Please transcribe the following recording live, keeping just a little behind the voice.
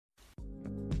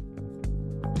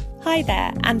Hi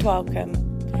there and welcome.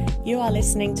 You are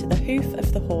listening to The Hoof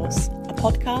of the Horse, a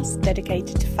podcast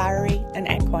dedicated to farriery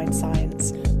and equine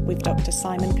science with Dr.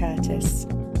 Simon Curtis.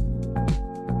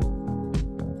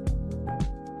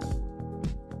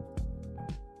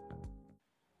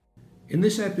 In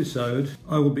this episode,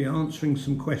 I will be answering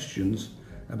some questions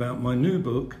about my new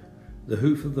book, The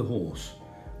Hoof of the Horse,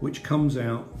 which comes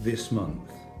out this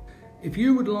month. If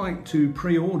you would like to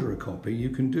pre-order a copy,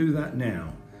 you can do that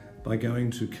now by going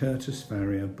to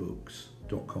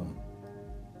curtisfarrierbooks.com.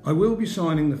 I will be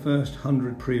signing the first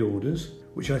 100 pre-orders,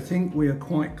 which I think we are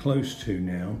quite close to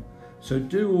now, so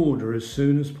do order as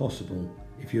soon as possible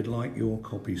if you'd like your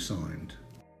copy signed.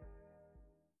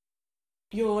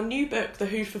 Your new book, The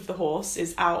Hoof of the Horse,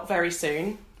 is out very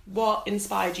soon. What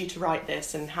inspired you to write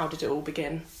this and how did it all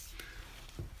begin?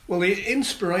 Well, the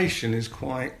inspiration is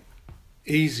quite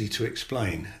easy to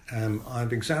explain.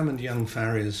 I've examined young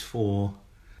farriers for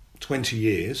 20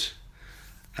 years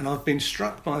and I've been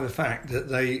struck by the fact that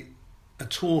they are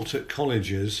taught at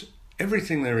colleges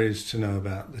everything there is to know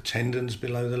about the tendons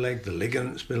below the leg, the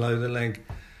ligaments below the leg,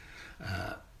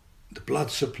 the blood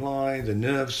supply, the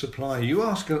nerve supply. You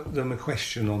ask them a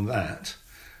question on that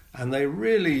and they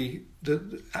really,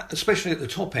 especially at the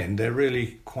top end, they're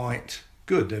really quite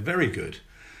good, they're very good.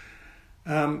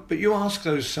 But you ask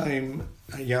those same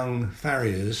young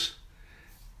farriers,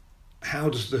 how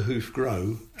does the hoof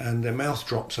grow? And their mouth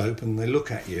drops open, they look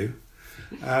at you.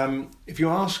 If you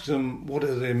ask them what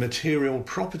are the material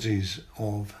properties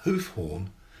of hoof horn,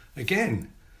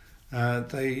 again,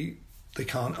 they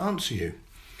can't answer you.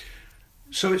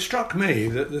 So it struck me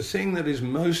that the thing that is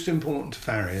most important to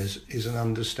farriers is an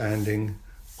understanding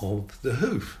of the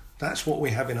hoof. That's what we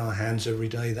have in our hands every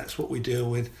day, that's what we deal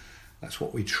with, that's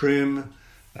what we trim,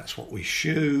 that's what we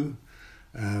shoe,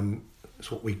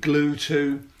 that's what we glue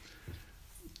to.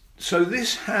 So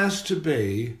this has to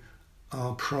be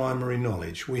our primary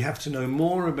knowledge. We have to know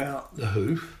more about the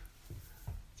hoof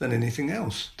than anything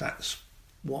else. That's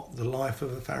what the life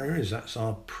of a farrier is. That's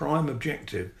our prime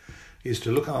objective, is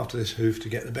to look after this hoof to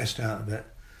get the best out of it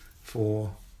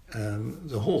for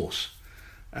the horse.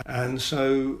 And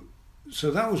so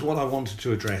that was what I wanted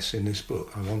to address in this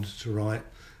book. I wanted to write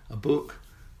a book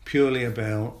purely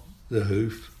about the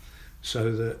hoof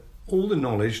so that all the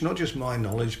knowledge, not just my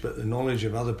knowledge, but the knowledge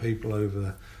of other people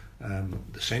over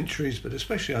the centuries, but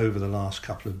especially over the last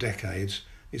couple of decades,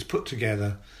 is put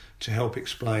together to help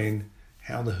explain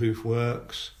how the hoof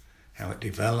works, how it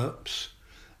develops,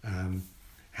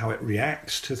 how it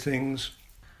reacts to things.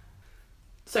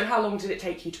 So how long did it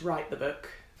take you to write the book?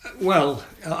 Well,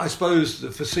 I suppose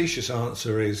the facetious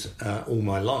answer is all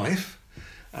my life,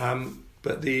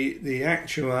 but the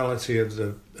actuality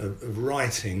of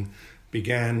writing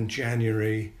began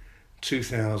January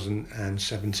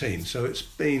 2017, so it's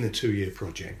been a 2-year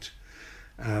project.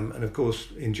 And of course,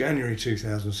 in January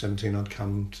 2017, I'd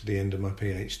come to the end of my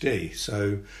PhD,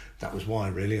 so that was why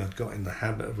really I'd got in the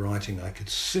habit of writing. I could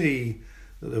see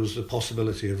that there was the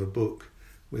possibility of a book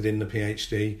within the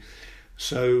PhD.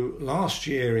 So last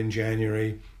year in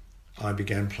January, I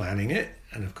began planning it,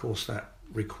 and of course that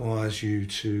requires you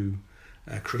to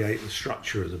create the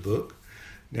structure of the book.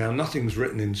 Now, nothing's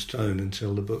written in stone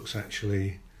until the book's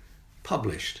actually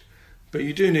published, but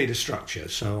you do need a structure.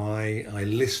 So I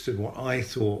listed what I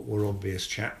thought were obvious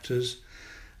chapters,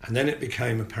 and then it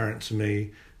became apparent to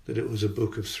me that it was a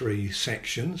book of 3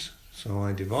 sections. So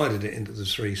I divided it into the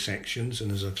 3 sections,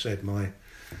 and as I've said,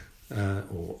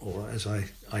 or as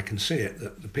I can see it,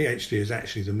 that the PhD is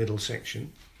actually the middle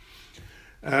section.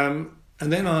 And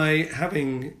then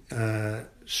having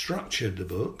structured the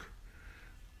book,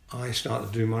 I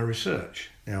started to do my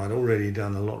research. Now, I'd already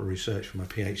done a lot of research for my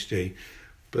PhD,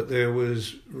 but there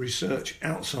was research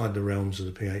outside the realms of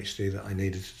the PhD that I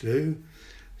needed to do.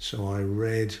 So I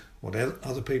read what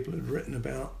other people had written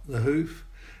about the hoof.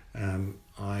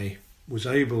 I was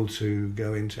able to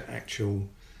go into actual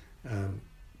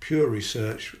pure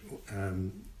research,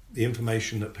 the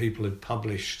information that people had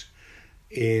published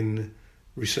in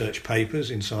research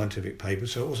papers, in scientific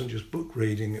papers. So it wasn't just book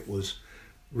reading, it was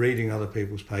reading other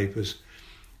people's papers.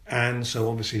 And so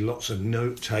obviously lots of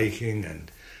note-taking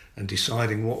and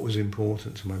deciding what was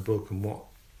important to my book and what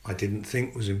I didn't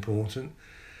think was important.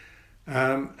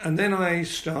 And then I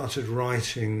started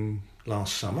writing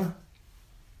last summer,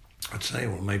 I'd say,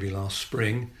 or maybe last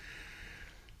spring.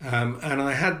 And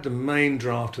I had the main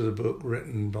draft of the book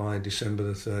written by December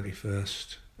the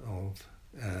 31st of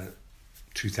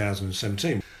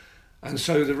 2017. And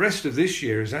so the rest of this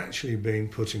year has actually been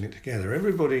putting it together.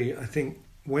 Everybody, I think,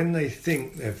 when they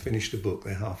think they've finished a book,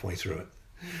 they're halfway through it.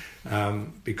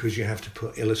 Because you have to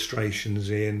put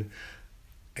illustrations in.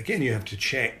 again, you have to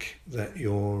check that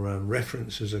your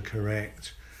references are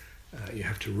correct. You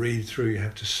have to read through, you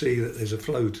have to see that there's a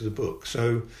flow to the book.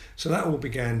 So that all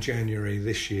began January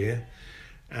this year.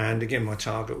 And again, my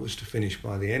target was to finish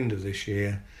by the end of this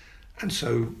year. And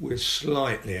so we're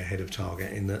slightly ahead of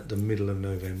target in that the middle of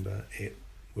November it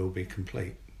will be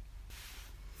complete.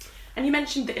 And you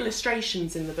mentioned the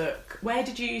illustrations in the book. Where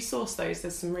did you source those?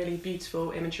 There's some really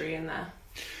beautiful imagery in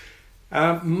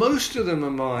there. Most of them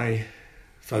are my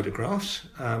photographs.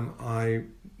 I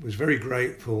was very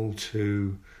grateful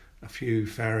to a few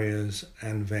farriers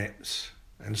and vets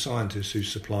and scientists who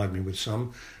supplied me with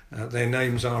some. Their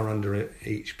names are under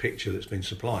each picture that's been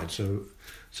supplied. So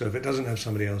if it doesn't have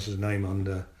somebody else's name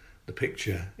under the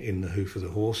picture in the hoof of the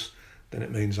horse, then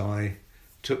it means I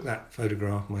took that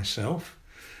photograph myself.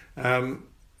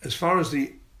 As far as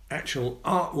the actual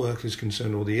artwork is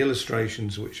concerned, or the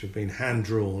illustrations which have been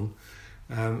hand-drawn,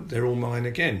 they're all mine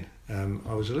again.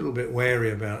 I was a little bit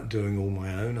wary about doing all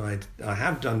my own. I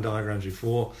have done diagrams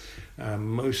before.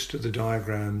 Most of the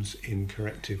diagrams in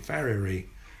Corrective Farriery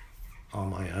are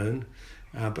my own,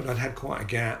 but I'd had quite a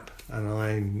gap and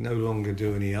I no longer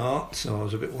do any art, so I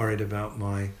was a bit worried about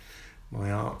my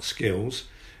art skills.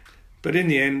 But in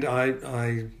the end, I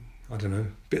don't know,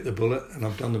 bit the bullet and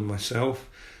I've done them myself.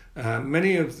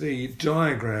 Many of the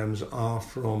diagrams are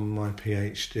from my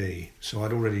PhD, so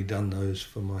I'd already done those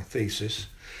for my thesis,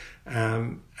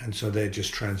 and so they're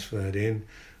just transferred in.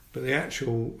 But the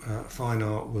actual fine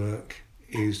artwork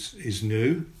is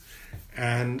new,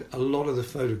 and a lot of the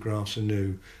photographs are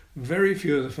new. Very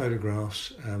few of the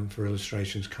photographs for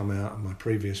illustrations come out of my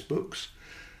previous books.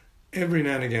 Every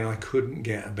now and again I couldn't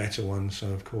get a better one, so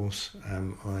of course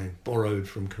I borrowed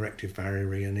from Corrective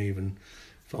Farriery and even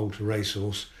foal to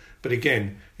racehorse. But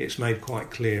again, it's made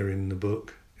quite clear in the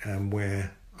book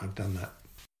where I've done that.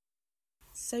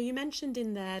 So you mentioned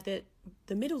in there that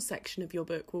the middle section of your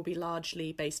book will be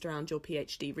largely based around your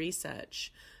PhD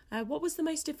research. What was the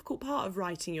most difficult part of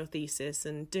writing your thesis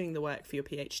and doing the work for your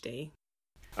PhD?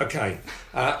 Okay,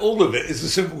 all of it is a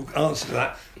simple answer to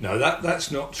that. No,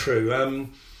 that's not true.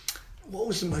 What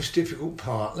was the most difficult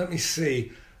part? Let me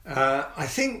see. I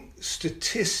think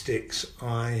statistics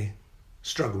I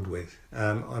struggled with.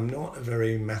 I'm not a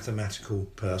very mathematical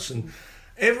person.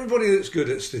 Everybody that's good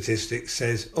at statistics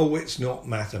says, oh, it's not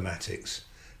mathematics.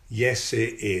 Yes,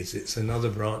 it is. It's another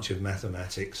branch of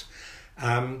mathematics.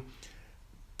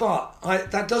 But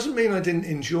that doesn't mean I didn't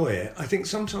enjoy it. I think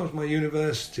sometimes my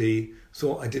university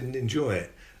thought I didn't enjoy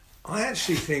it. I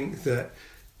actually think that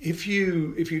if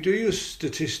you do your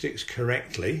statistics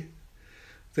correctly,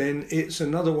 then it's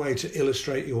another way to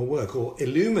illustrate your work or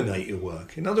illuminate your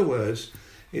work. In other words,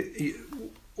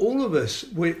 all of us,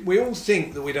 we all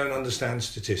think that we don't understand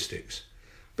statistics.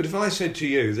 But if I said to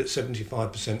you that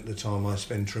 75% of the time I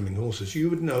spend trimming horses, you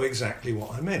would know exactly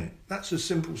what I meant. That's a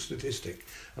simple statistic,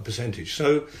 a percentage.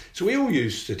 So we all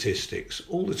use statistics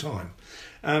all the time.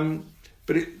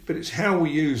 But it's how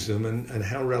we use them and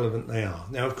how relevant they are.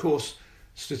 Now, of course,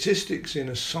 statistics in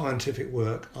a scientific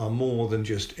work are more than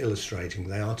just illustrating.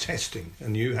 They are testing,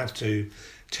 and you have to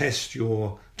test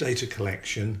your data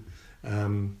collection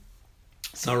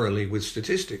thoroughly with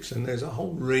statistics, and there's a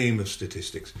whole ream of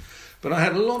statistics. But I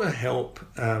had a lot of help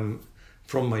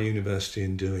from my university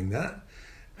in doing that,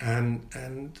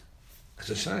 and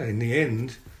as I say, in the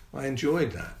end, I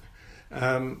enjoyed that.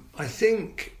 I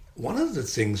think one of the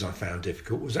things I found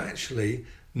difficult was actually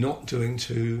not doing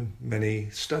too many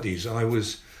studies. I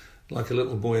was like a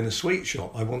little boy in a sweet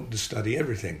shop. I wanted to study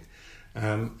everything,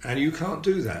 and you can't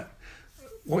do that.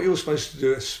 What you're supposed to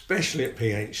do, especially at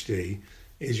PhD,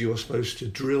 is you're supposed to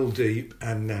drill deep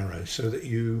and narrow so that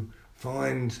you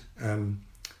find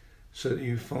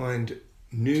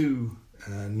new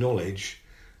knowledge,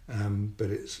 but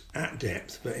it's at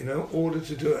depth. But in order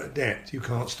to do it at depth, you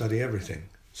can't study everything.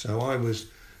 So I was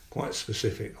quite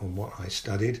specific on what I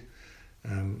studied.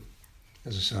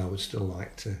 As I say, I would still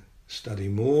like to study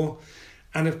more.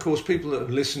 And of course, people that have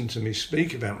listened to me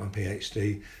speak about my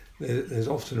PhD, there's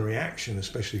often a reaction,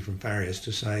 especially from farriers,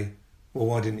 to say, well,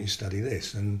 why didn't you study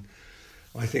this? And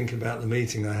I think about the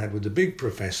meeting I had with the big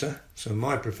professor, so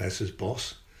my professor's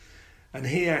boss, and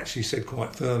he actually said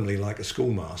quite firmly, like a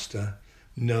schoolmaster,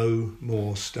 no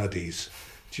more studies.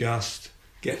 Just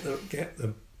get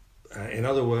the in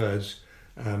other words,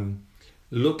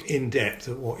 look in depth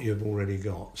at what you've already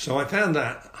got. So I found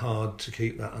that hard to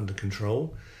keep that under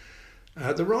control.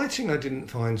 The writing I didn't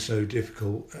find so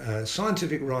difficult.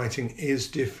 Scientific writing is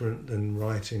different than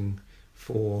writing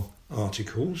for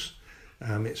articles.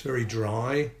 It's very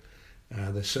dry.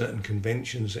 There's certain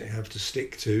conventions that you have to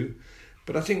stick to.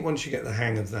 But I think once you get the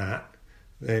hang of that,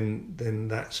 then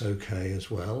that's okay as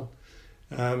well.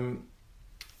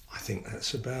 I think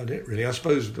that's about it, really. I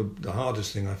suppose the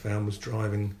hardest thing I found was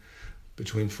driving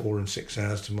between 4 and 6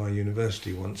 hours to my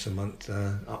university once a month,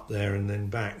 up there and then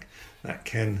back. That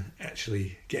can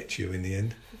actually get you in the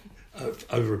end,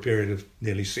 over a period of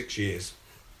nearly 6 years.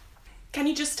 Can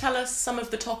you just tell us some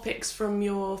of the topics from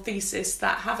your thesis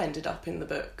that have ended up in the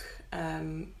book?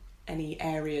 Any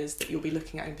areas that you'll be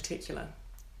looking at in particular?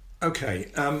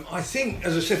 Okay, I think,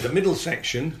 as I said, the middle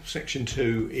section, section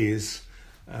 2, is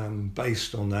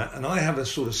based on that, and I have a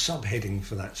sort of subheading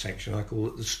for that section. I call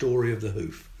it the story of the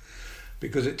hoof,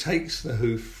 because it takes the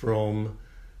hoof from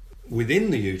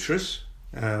within the uterus,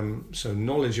 so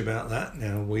knowledge about that.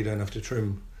 Now, we don't have to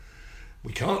trim,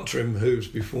 we can't trim hooves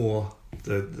before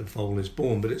the foal is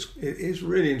born, but it is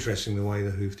really interesting the way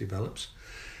the hoof develops.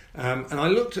 And I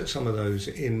looked at some of those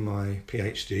in my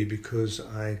PhD because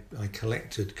I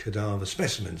collected cadaver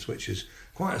specimens, which is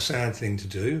quite a sad thing to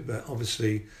do, but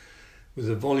obviously with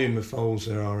the volume of foals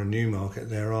there are in Newmarket,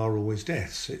 there are always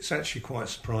deaths. It's actually quite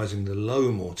surprising, the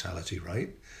low mortality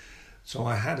rate. So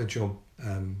I had a job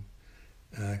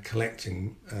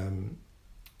collecting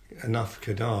enough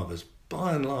cadavers.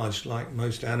 By and large, like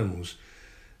most animals,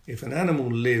 if an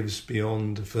animal lives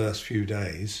beyond the first few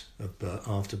days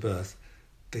after birth,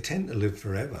 they tend to live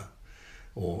forever,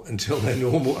 or until their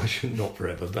normal, not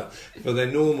forever, but for their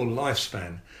normal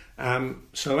lifespan.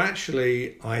 So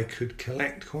actually I could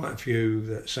collect quite a few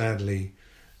that sadly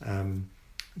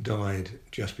died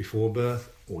just before birth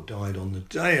or died on the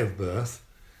day of birth,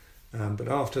 but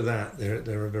after that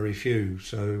there are very few,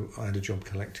 so I had a job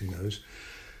collecting those.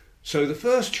 So the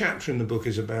first chapter in the book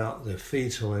is about the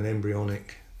fetal and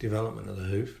embryonic development of the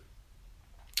hoof,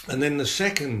 and then the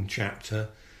second chapter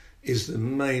is the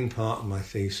main part of my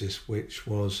thesis, which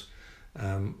was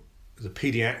the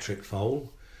paediatric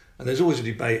foal. And there's always a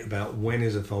debate about when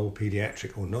is a foal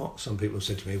paediatric or not. Some people have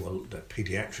said to me, well, they're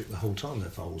paediatric the whole time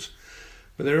they're foals.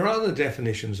 But there are other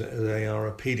definitions that they are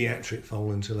a paediatric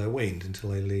foal until they're weaned, until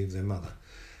they leave their mother.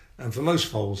 And for most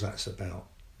foals, that's about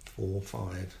 4,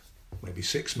 5, maybe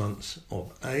 6 months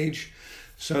of age.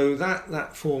 So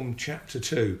that formed chapter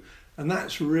 2. And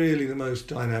that's really the most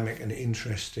dynamic and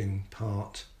interesting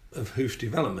part of hoof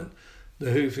development.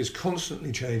 The hoof is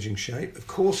constantly changing shape. Of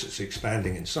course it's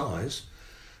expanding in size,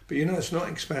 but it's not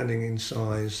expanding in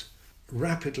size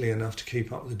rapidly enough to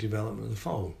keep up with the development of the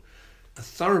foal. A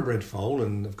thoroughbred foal,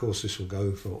 and of course this will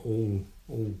go for all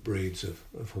breeds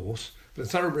of horse, but a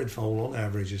thoroughbred foal on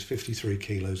average is 53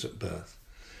 kilos at birth.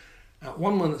 At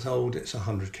 1 month old it's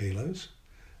 100 kilos.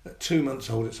 At 2 months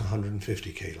old it's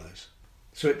 150 kilos.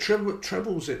 So it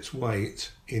trebles its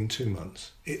weight in 2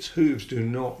 months. Its hooves do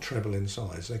not treble in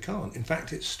size. They can't. In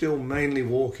fact, it's still mainly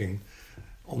walking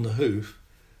on the hoof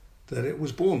that it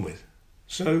was born with.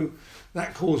 So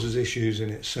that causes issues in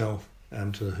itself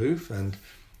to the hoof. And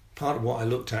part of what I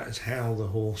looked at is how the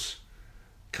horse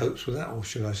copes with that, or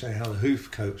should I say how the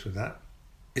hoof copes with that.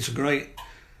 It's a great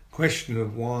question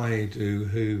of why do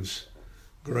hooves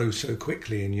grow so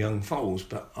quickly in young foals,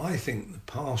 but I think the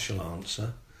partial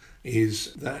answer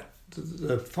is that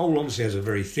the foal obviously has a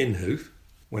very thin hoof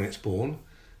when it's born,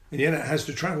 and yet it has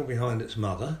to travel behind its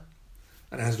mother,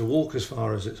 and it has to walk as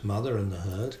far as its mother and the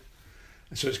herd,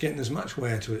 and so it's getting as much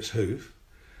wear to its hoof.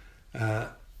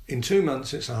 In 2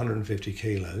 months it's 150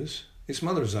 kilos. Its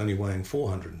mother is only weighing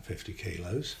 450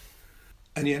 kilos,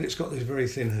 and yet it's got this very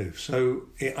thin hoof. So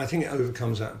I think it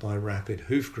overcomes that by rapid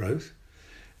hoof growth.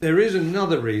 There is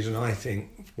another reason, I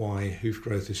think, why hoof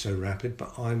growth is so rapid,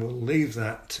 but I will leave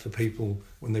that for people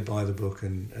when they buy the book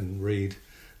and read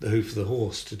The Hoof of the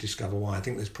Horse to discover why. I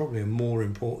think there's probably a more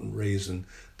important reason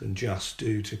than just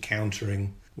due to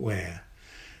countering wear.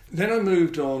 Then I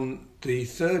moved on. The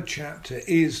third chapter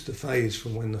is the phase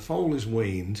from when the foal is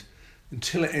weaned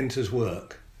until it enters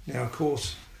work. Now, of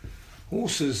course,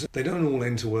 horses, they don't all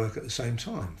enter work at the same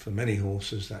time. For many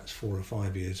horses, that's 4 or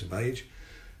 5 years of age.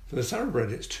 For the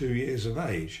thoroughbred, it's 2 years of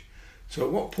age. So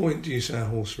at what point do you say a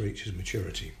horse reaches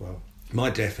maturity? Well, my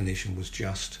definition was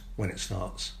just when it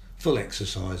starts full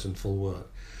exercise and full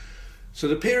work. So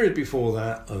the period before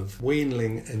that of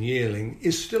weanling and yearling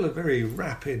is still a very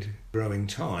rapid growing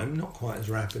time, not quite as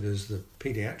rapid as the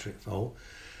paediatric foal,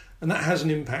 and that has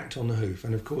an impact on the hoof.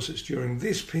 And of course it's during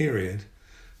this period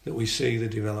that we see the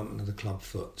development of the club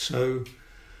foot. So,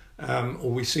 or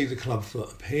we see the club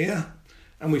foot appear,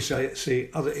 and we see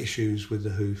other issues with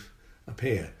the hoof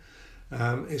appear.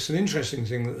 It's an interesting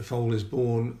thing that the foal is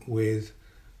born with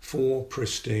 4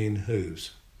 pristine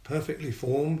hooves, perfectly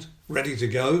formed, ready to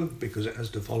go because it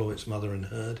has to follow its mother and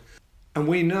herd. And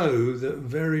we know that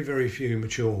very, very few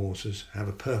mature horses have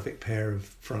a perfect pair of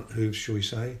front hooves, shall we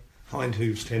say. hind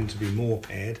hooves tend to be more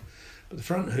paired, but the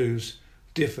front hooves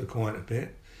differ quite a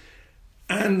bit,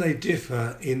 and they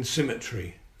differ in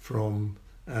symmetry from,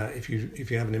 if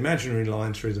you have an imaginary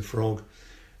line through the frog,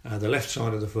 the left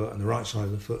side of the foot and the right side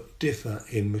of the foot differ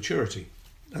in maturity.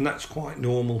 And that's quite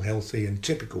normal, healthy and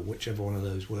typical, whichever one of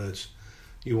those words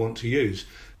you want to use.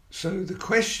 So the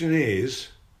question is,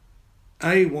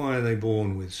 A, why are they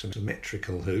born with some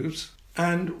symmetrical hooves?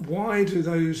 And why do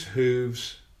those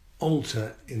hooves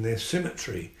alter in their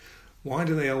symmetry? Why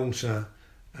do they alter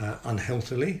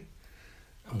unhealthily?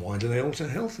 And why do they alter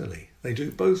healthily? They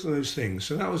do both of those things.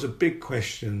 So that was a big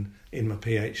question in my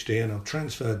PhD, and I've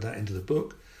transferred that into the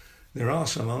book. There are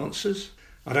some answers.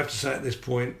 I'd have to say at this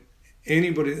point,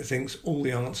 anybody that thinks all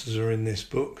the answers are in this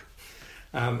book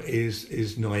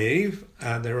is naive.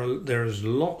 There is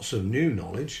lots of new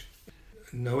knowledge,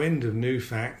 no end of new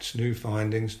facts, new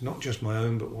findings, not just my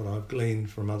own, but what I've gleaned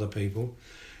from other people.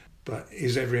 But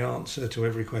is every answer to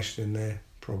every question there?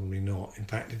 Probably not. In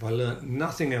fact, if I learnt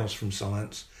nothing else from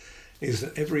science, is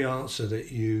that every answer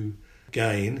that you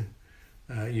gain,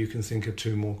 you can think of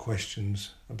 2 more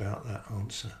questions about that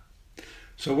answer.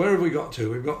 So where have we got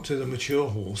to? We've got to the mature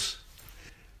horse.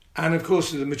 And of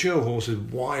course, the mature horse is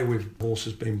why horse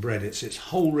has been bred. It's its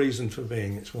whole reason for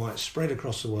being. It's why it's spread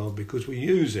across the world, because we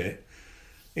use it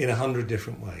in 100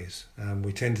 different ways.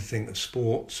 We tend to think of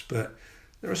sports, but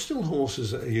there are still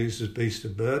horses that are used as beasts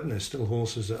of burden. There's still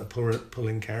horses that are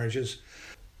pulling carriages.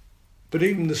 But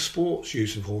even the sports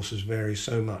use of horses varies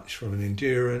so much, from an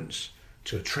endurance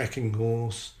to a trekking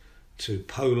horse, to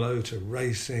polo, to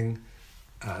racing,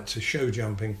 to show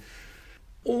jumping.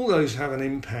 All those have an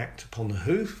impact upon the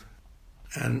hoof,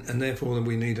 and therefore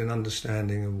we need an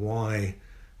understanding of why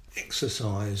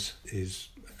exercise is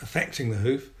affecting the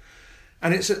hoof.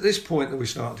 And it's at this point that we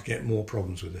start to get more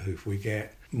problems with the hoof. We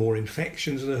get more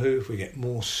infections of the hoof, we get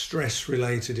more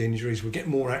stress-related injuries, we get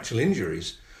more actual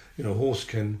injuries. You know, a horse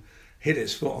can hit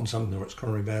its foot on something or its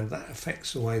coronary band, that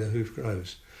affects the way the hoof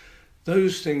grows.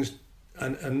 Those things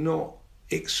are not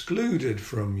excluded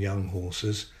from young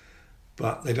horses,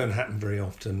 but they don't happen very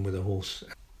often with a horse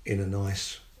in a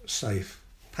nice, safe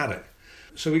paddock.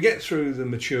 So we get through the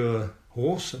mature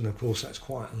horse, and of course that's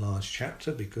quite a large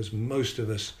chapter, because most of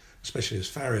us, especially as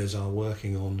farriers, are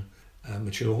working on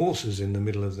mature horses in the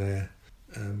middle of their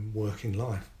working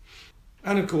life.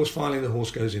 And of course, finally, the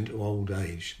horse goes into old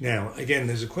age. Now, again,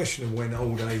 there's a question of when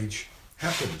old age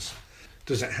happens.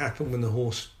 Does it happen when the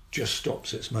horse just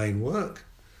stops its main work?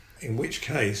 In which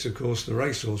case, of course, the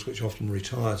racehorse, which often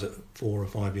retires at 4 or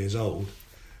 5 years old,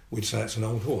 we'd say it's an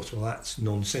old horse. Well, that's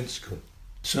nonsensical.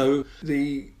 So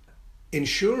the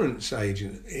insurance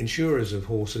insurers of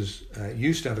horses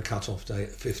used to have a cut-off date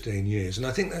at 15 years, and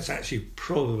I think that's actually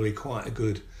probably quite a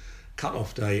good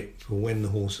cut-off date for when the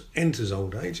horse enters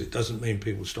old age. It doesn't mean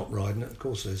people stop riding it. Of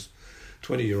course, there's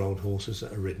 20-year-old horses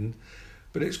that are ridden,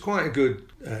 but it's quite a good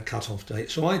cut-off date.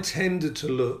 So I tended to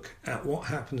look at what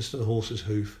happens to the horse's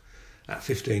hoof at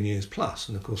 15 years plus,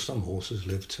 and of course some horses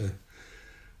live to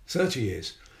 30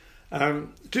 years.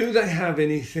 Do they have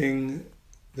anything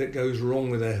that goes wrong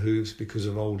with their hooves because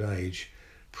of old age?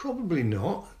 Probably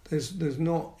not. There's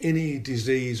not any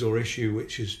disease or issue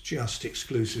which is just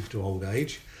exclusive to old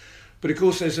age. But of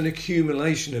course there's an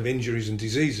accumulation of injuries and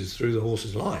diseases through the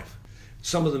horse's life.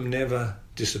 Some of them never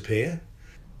disappear,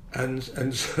 and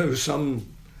so some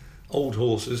old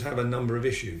horses have a number of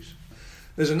issues.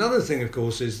 There's another thing, of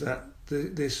course, is that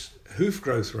this hoof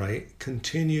growth rate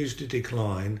continues to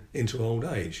decline into old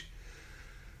age.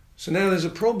 So now there's a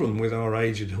problem with our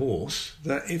aged horse,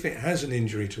 that if it has an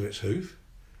injury to its hoof,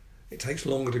 it takes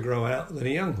longer to grow out than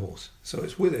a young horse, so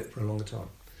it's with it for a longer time.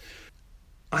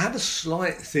 I have a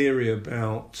slight theory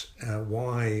about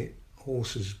why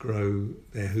horses grow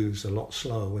their hooves a lot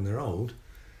slower when they're old,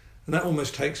 and that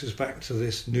almost takes us back to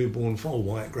this newborn foal,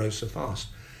 why it grows so fast.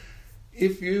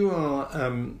 If you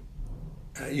are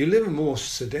you live a more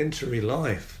sedentary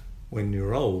life when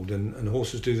you're old, and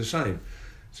horses do the same.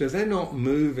 So if they're not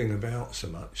moving about so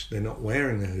much, they're not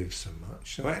wearing their hooves so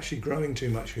much, so actually growing too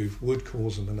much hoof would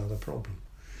cause them another problem.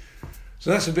 So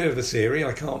that's a bit of a theory,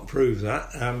 I can't prove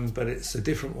that, but it's a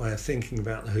different way of thinking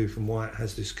about the hoof and why it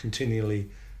has this continually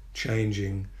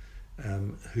changing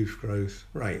hoof growth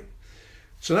rate.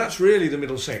 So that's really the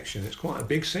middle section. It's quite a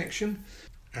big section,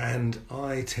 and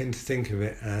I tend to think of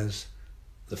it as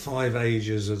the 5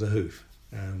 ages of the hoof.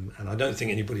 And I don't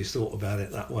think anybody's thought about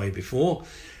it that way before,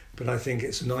 but I think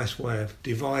it's a nice way of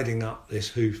dividing up this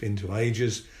hoof into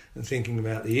ages and thinking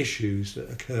about the issues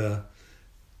that occur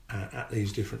at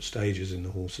these different stages in the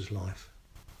horse's life.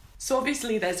 So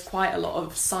obviously there's quite a lot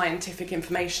of scientific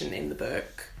information in the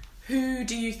book. Who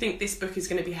do you think this book is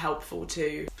going to be helpful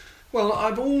to? Well,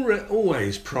 I've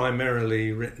always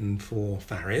primarily written for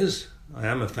farriers. I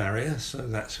am a farrier, so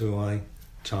that's who I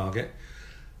target.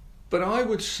 But I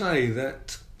would say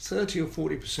that 30 or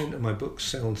 40% of my books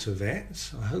sell to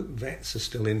vets. I hope vets are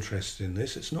still interested in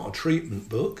this. It's not a treatment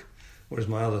book, whereas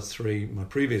my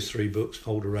previous three books,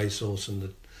 Foal, Racehorse and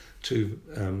the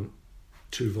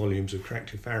two volumes of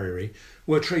Corrective Farriery,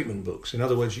 were treatment books. In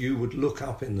other words, you would look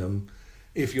up in them,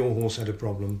 if your horse had a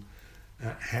problem,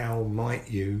 how might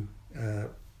you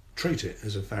treat it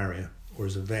as a farrier or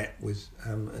as a vet with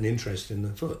an interest in the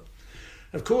foot.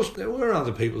 Of course, there were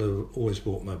other people who always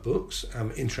bought my books,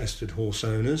 interested horse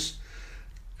owners,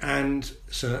 and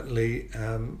certainly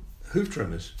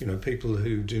hoof-trimmers, people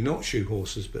who do not shoe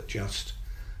horses but just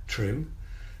trim.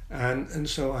 And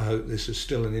so I hope this is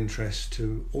still an interest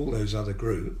to all those other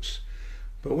groups.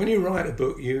 But when you write a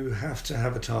book, you have to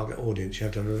have a target audience. You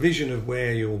have to have a vision of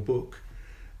where your book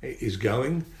is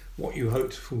going, what you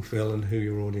hope to fulfill, and who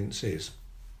your audience is.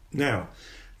 Now,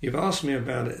 you've asked me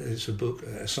about it. It's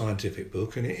a scientific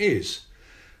book, and it is.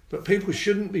 But people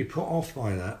shouldn't be put off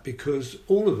by that, because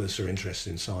all of us are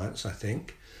interested in science, I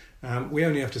think. We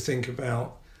only have to think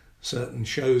about certain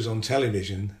shows on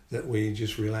television that we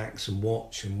just relax and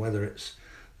watch, and whether it's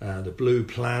the Blue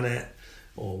Planet,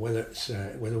 or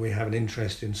whether we have an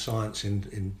interest in science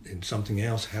in something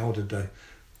else. How did they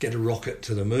get a rocket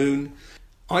to the moon?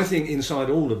 I think inside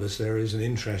all of us there is an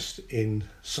interest in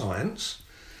science.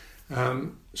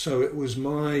 So it was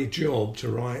my job to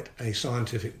write a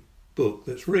scientific book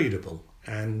that's readable,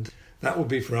 and that would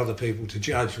be for other people to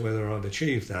judge whether I've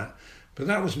achieved that. But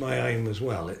that was my aim as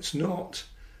well. It's not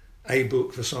a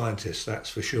book for scientists, that's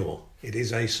for sure. It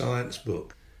is a science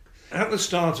book. At the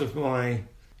start of my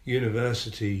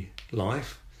university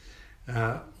life,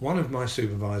 one of my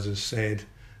supervisors said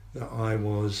that I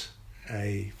was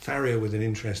a farrier with an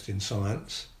interest in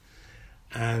science,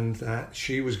 and that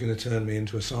she was going to turn me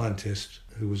into a scientist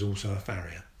who was also a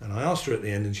farrier. And I asked her at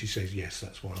the end, and she says, yes,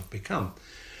 that's what I've become.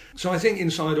 So I think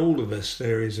inside all of us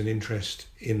there is an interest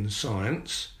in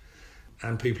science,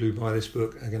 and people who buy this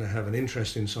book are going to have an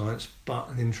interest in science, but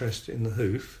an interest in the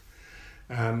hoof.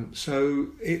 So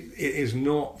it is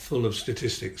not full of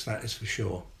statistics, that is for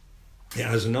sure. It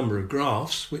has a number of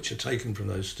graphs which are taken from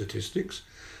those statistics.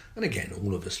 And again,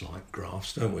 all of us like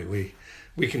graphs, don't we?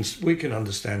 We can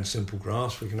understand simple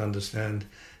graphs. We can understand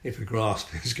if a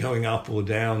graph is going up or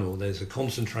down, or there's a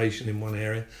concentration in one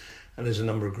area, and there's a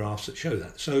number of graphs that show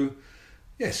that. So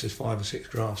yes, there's 5 or 6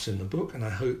 graphs in the book, and I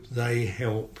hope they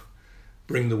help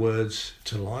bring the words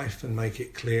to life and make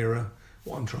it clearer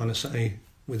what I'm trying to say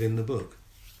within the book.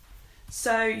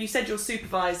 So you said your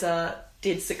supervisor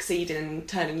did succeed in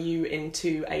turning you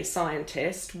into a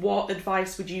scientist. What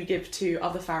advice would you give to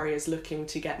other farriers looking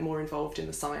to get more involved in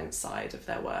the science side of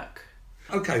their work?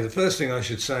 Okay, the first thing I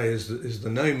should say is the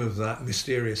name of that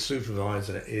mysterious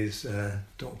supervisor is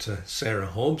Dr. Sarah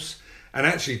Hobbs. And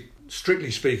actually,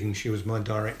 strictly speaking, she was my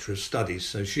director of studies,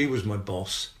 so she was my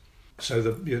boss.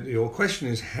 So your question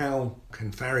is, how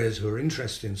can farriers who are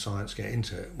interested in science get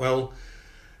into it? Well,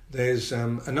 there's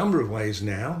a number of ways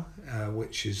now,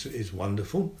 which is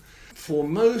wonderful. For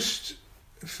most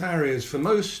farriers, for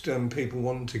most people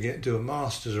wanting to do a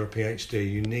master's or a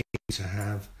PhD, you need to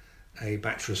have a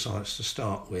Bachelor of Science to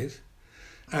start with.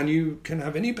 And you can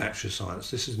have any Bachelor of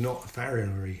Science. This is not a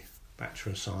farriery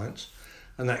Bachelor of Science,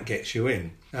 and that gets you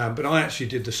in. But I actually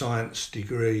did the science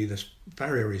degree, the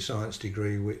farriery science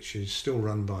degree, which is still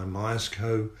run by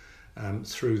Myerscough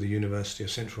through the University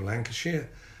of Central Lancashire,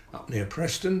 up near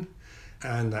Preston,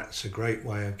 and that's a great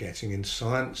way of getting into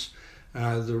science.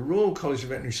 The Royal College of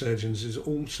Veterinary Surgeons is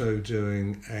also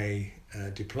doing a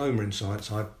diploma in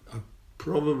science. I've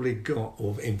probably got,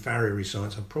 or in farriery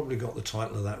science, I've probably got the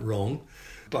title of that wrong,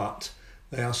 but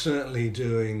they are certainly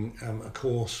doing a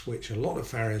course which a lot of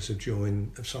farriers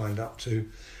have signed up to,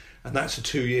 and that's a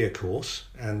 2-year course,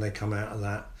 and they come out of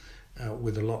that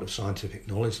with a lot of scientific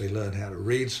knowledge. They learn how to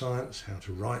read science, how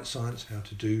to write science, how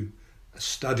to do a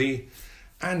study,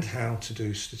 and how to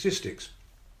do statistics.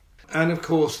 And of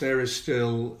course there is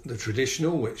still the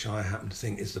traditional, which I happen to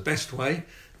think is the best way,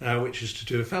 which is to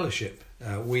do a fellowship.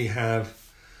 We have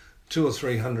 200 or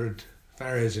 300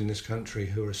 farriers in this country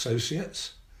who are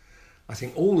associates. I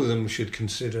think all of them should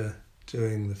consider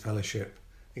doing the fellowship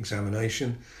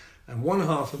examination, and one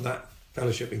half of that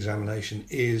fellowship examination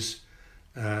is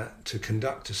to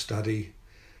conduct a study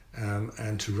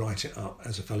and to write it up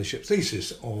as a fellowship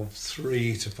thesis of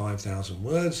 3,000 to 5,000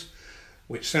 words,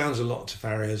 which sounds a lot to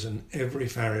farriers, and every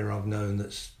farrier I've known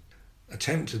that's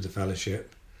attempted the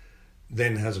fellowship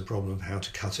then has a problem of how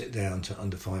to cut it down to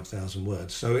under 5,000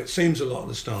 words. So it seems a lot at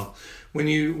the start. When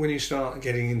you start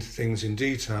getting into things in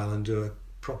detail and do a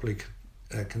properly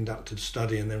conducted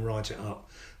study and then write it up,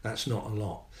 that's not a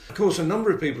lot. Of course, a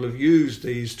number of people have used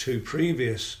these two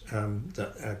previous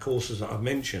courses that I've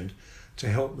mentioned to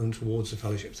help them towards the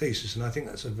fellowship thesis, and I think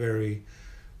that's a very,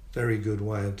 very good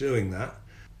way of doing that.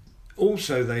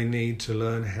 Also, they need to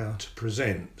learn how to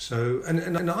present. So,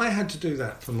 and I had to do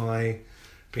that for my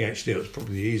PhD. It was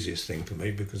probably the easiest thing for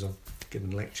me because I've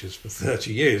given lectures for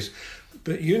 30 years.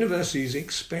 But universities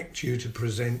expect you to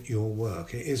present your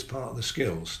work. It is part of the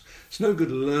skills. It's no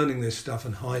good learning this stuff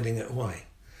and hiding it away.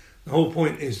 The whole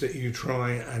point is that you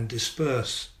try and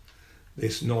disperse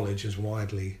this knowledge as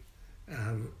widely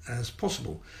as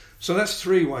possible. So that's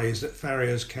 3 ways that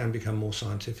farriers can become more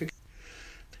scientific.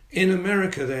 In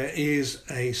America, there is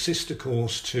a sister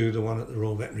course to the one at the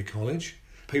Royal Veterinary College.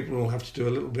 People will have to do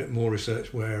a little bit more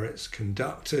research where it's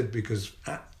conducted, because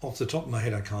off the top of my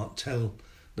head I can't tell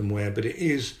them where, but it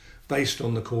is based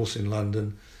on the course in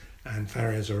London, and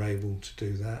farriers are able to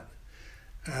do that.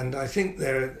 And I think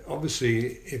there,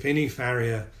 obviously, if any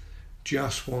farrier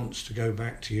just wants to go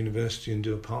back to university and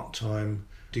do a part-time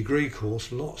degree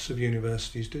course, lots of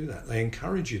universities do that. They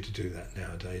encourage you to do that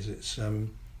nowadays. It's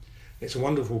a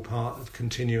wonderful part of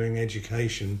continuing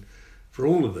education for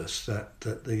all of us,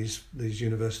 that these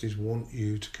universities want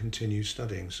you to continue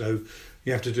studying. So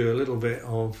you have to do a little bit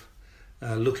of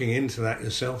looking into that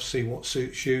yourself, see what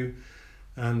suits you,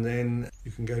 and then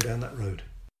you can go down that road.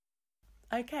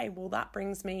 Okay, well that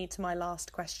brings me to my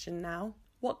last question now.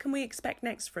 What can we expect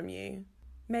next from you?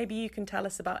 Maybe you can tell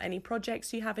us about any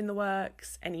projects you have in the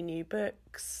works, any new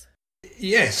books.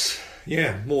 Yes,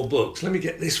 more books. Let me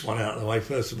get this one out of the way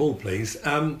first of all, please.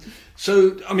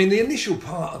 So, I mean, the initial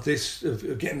part of this,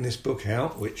 of getting this book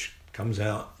out, which comes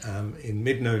out in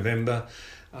mid-November,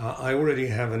 I already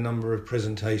have a number of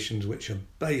presentations which are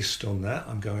based on that.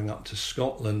 I'm going up to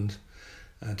Scotland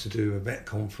to do a vet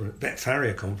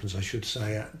farrier conference, I should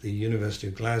say, at the University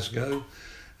of Glasgow.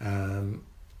 I'm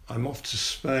off to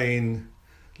Spain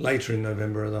later in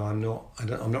November, although I'm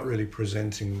not really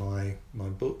presenting my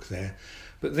book there.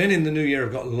 But then in the new year,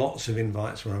 I've got lots of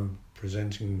invites where I'm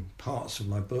presenting parts of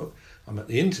my book. I'm at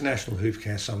the International Hoof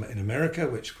Care Summit in America,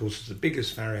 which of course is the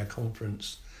biggest farrier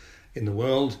conference in the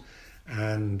world.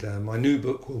 And my new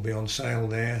book will be on sale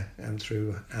there and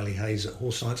through Ali Hayes at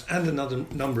Horse Science and another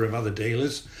number of other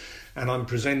dealers. And I'm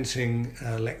presenting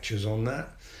lectures on that.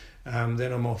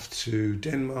 Then I'm off to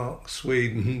Denmark,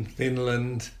 Sweden,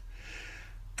 Finland,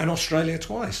 and Australia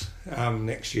twice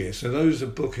next year. So those are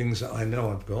bookings that I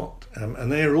know I've got,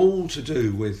 and they're all to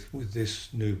do with this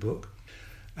new book.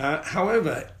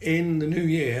 However, in the new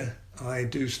year, I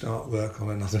do start work on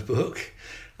another book.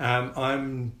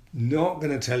 I'm not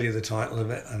going to tell you the title of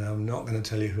it, and I'm not going to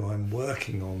tell you who I'm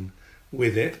working on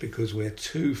with it, because we're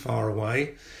too far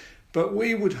away. But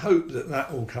we would hope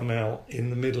that will come out in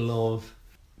the middle of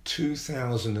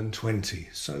 2020,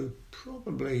 so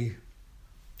probably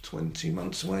 20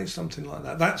 months away, something like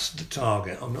that. That's the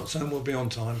target. I'm not saying we'll be on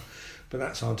time, but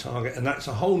that's our target. And that's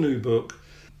a whole new book,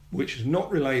 which is not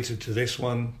related to this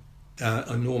one,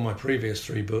 nor my previous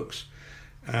 3 books.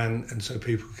 And so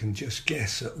people can just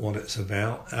guess at what it's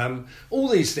about. All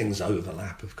these things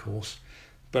overlap, of course,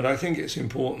 but I think it's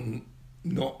important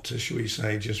not to, shall we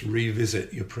say, just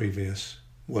revisit your previous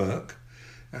work.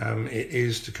 It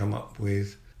is to come up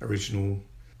with original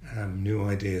new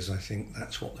ideas. I think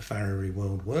that's what the farriery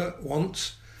world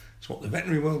wants, it's what the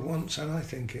veterinary world wants, and I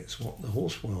think it's what the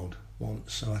horse world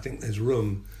wants. So I think there's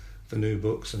room for new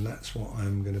books, and that's what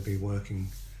I'm going to be working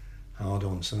hard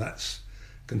on. So that's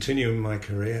continuing my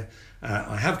career.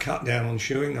 I have cut down on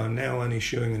shoeing. I'm now only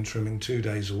shoeing and trimming 2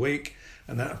 days a week,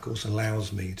 and that of course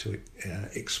allows me to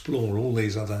explore all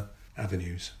these other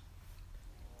avenues.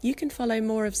 You can follow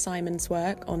more of Simon's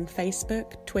work on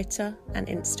Facebook, Twitter and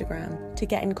Instagram. To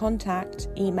get in contact,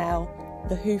 email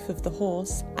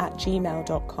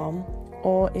thehoofofthehorse@gmail.com,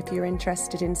 or if you're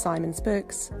interested in Simon's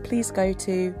books, please go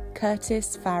to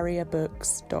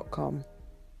curtisfarrierbooks.com.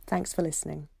 Thanks for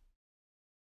listening.